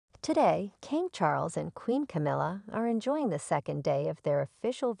Today, King Charles and Queen Camilla are enjoying the second day of their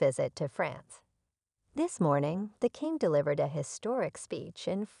official visit to France. This morning, the king delivered a historic speech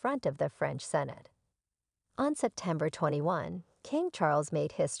in front of the French Senate. On September 21, King Charles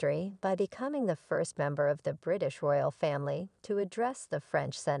made history by becoming the first member of the British royal family to address the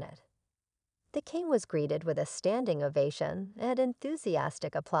French Senate. The king was greeted with a standing ovation and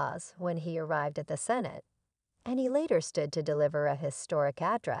enthusiastic applause when he arrived at the Senate, and he later stood to deliver a historic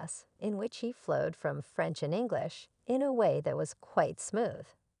address in which he flowed from French and English in a way that was quite smooth.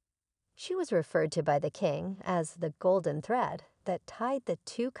 She was referred to by the king as the golden thread that tied the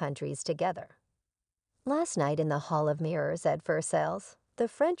two countries together. Last night in the Hall of Mirrors at Versailles, the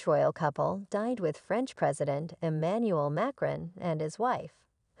French royal couple dined with French President Emmanuel Macron and his wife,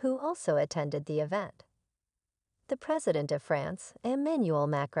 who also attended the event. The President of France, Emmanuel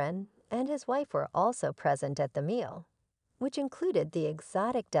Macron, and his wife were also present at the meal, which included the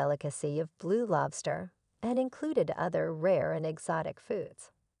exotic delicacy of blue lobster and included other rare and exotic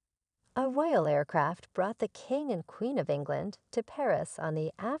foods. A royal aircraft brought the King and Queen of England to Paris on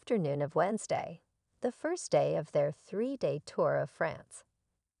the afternoon of Wednesday, the first day of their 3-day tour of France.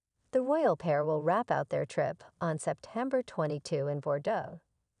 The royal pair will wrap out their trip on September 22 in Bordeaux,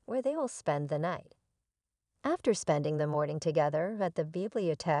 where they will spend the night. After spending the morning together at the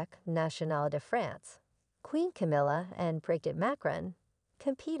Bibliothèque Nationale de France, Queen Camilla and Brigitte Macron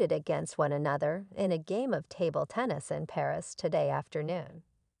competed against one another in a game of table tennis in Paris today afternoon.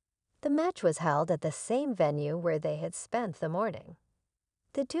 The match was held at the same venue where they had spent the morning.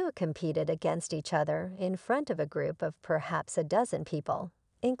 The duo competed against each other in front of a group of perhaps a dozen people,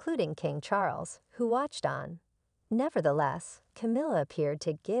 including King Charles, who watched on. Nevertheless, Camilla appeared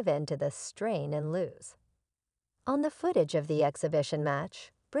to give in to the strain and lose. On the footage of the exhibition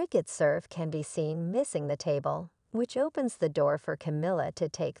match, Brigitte's serve can be seen missing the table, which opens the door for Camilla to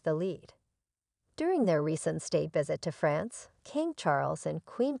take the lead. During their recent state visit to France, King Charles and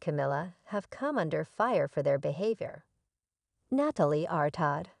Queen Camilla have come under fire for their behavior. Nathalie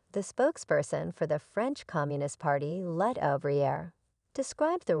Artad, the spokesperson for the French Communist Parti Les Ouvriers,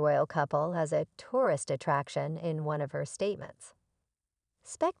 described the royal couple as a tourist attraction in one of her statements.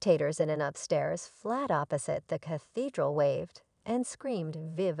 Spectators in an upstairs flat opposite the cathedral waved and screamed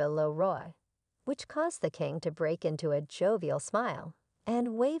 "Vive le Roi," which caused the king to break into a jovial smile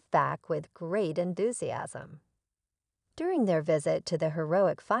and wave back with great enthusiasm. During their visit to the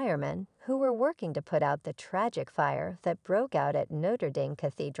heroic firemen who were working to put out the tragic fire that broke out at Notre Dame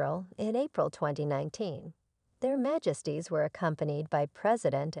Cathedral in April 2019, their Majesties were accompanied by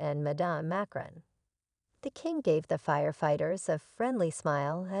President and Madame Macron. The king gave the firefighters a friendly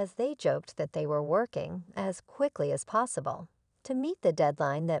smile as they joked that they were working as quickly as possible to meet the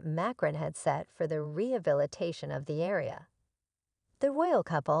deadline that Macron had set for the rehabilitation of the area. The royal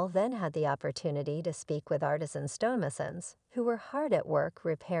couple then had the opportunity to speak with artisan stonemasons who were hard at work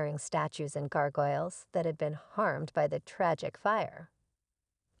repairing statues and gargoyles that had been harmed by the tragic fire.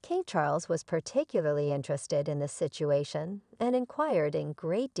 King Charles was particularly interested in the situation and inquired in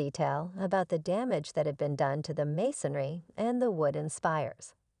great detail about the damage that had been done to the masonry and the wooden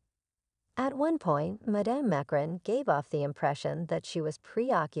spires. At one point, Madame Macron gave off the impression that she was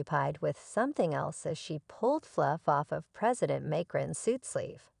preoccupied with something else as she pulled fluff off of President Macron's suit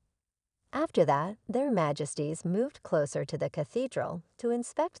sleeve. After that, their Majesties moved closer to the cathedral to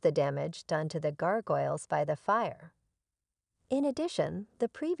inspect the damage done to the gargoyles by the fire. In addition, the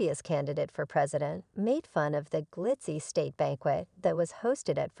previous candidate for president made fun of the glitzy state banquet that was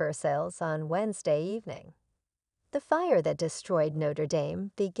hosted at Versailles on Wednesday evening. The fire that destroyed Notre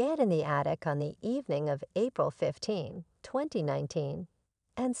Dame began in the attic on the evening of April 15, 2019,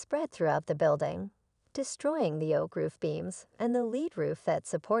 and spread throughout the building, destroying the oak roof beams and the lead roof that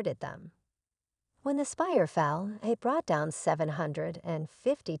supported them. When the spire fell, it brought down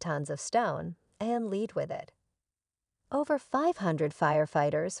 750 tons of stone and lead with it. Over 500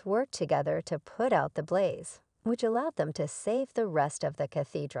 firefighters worked together to put out the blaze, which allowed them to save the rest of the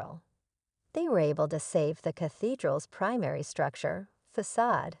cathedral. They were able to save the cathedral's primary structure,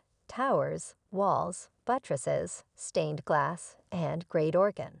 facade, towers, walls, buttresses, stained glass, and great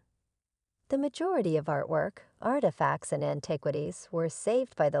organ. The majority of artwork, artifacts, and antiquities were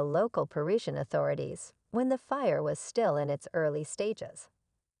saved by the local Parisian authorities when the fire was still in its early stages.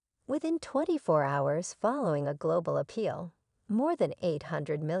 Within 24 hours following a global appeal, more than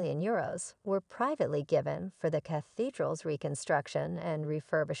 800 million euros were privately given for the cathedral's reconstruction and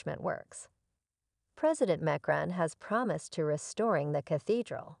refurbishment works. President Macron has promised to restoring the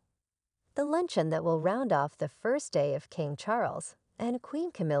cathedral. The luncheon that will round off the first day of King Charles and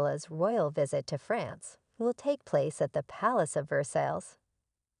Queen Camilla's royal visit to France will take place at the Palace of Versailles.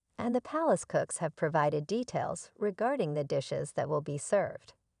 and the palace cooks have provided details regarding the dishes that will be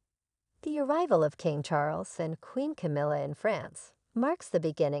served. The arrival of King Charles and Queen Camilla in France marks the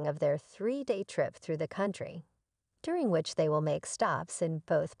beginning of their 3-day trip through the country, during which they will make stops in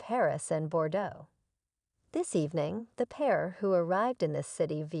both Paris and Bordeaux. This evening, the pair, who arrived in this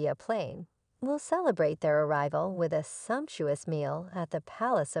city via plane, will celebrate their arrival with a sumptuous meal at the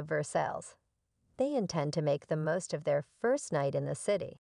Palace of Versailles. They intend to make the most of their first night in the city.